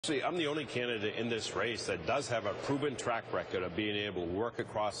Actually, I'm the only candidate in this race that does have a proven track record of being able to work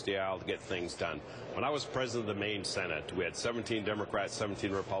across the aisle to get things done. When I was president of the Maine Senate, we had 17 Democrats,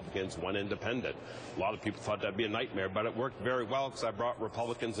 17 Republicans, 1 independent. A lot of people thought that'd be a nightmare, but it worked very well because I brought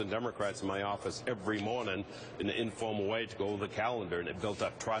Republicans and Democrats in my office every morning in an informal way to go over the calendar, and it built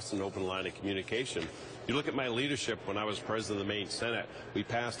up trust and open line of communication. You look at my leadership when I was president of the Maine Senate, we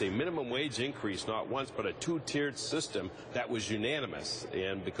passed a minimum wage increase, not once, but a 2-tiered system that was unanimous.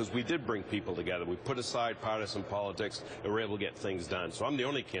 And because we did bring people together, we put aside partisan politics and were able to get things done. So I'm the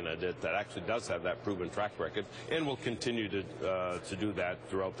only candidate that actually does have that proven track record and will continue to do that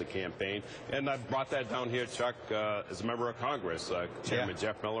throughout the campaign. And I brought that down here, Chuck, as a member of Congress. Chairman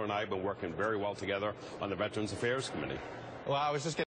Jeff Miller and I have been working very well together on the Veterans Affairs Committee. Well, I was just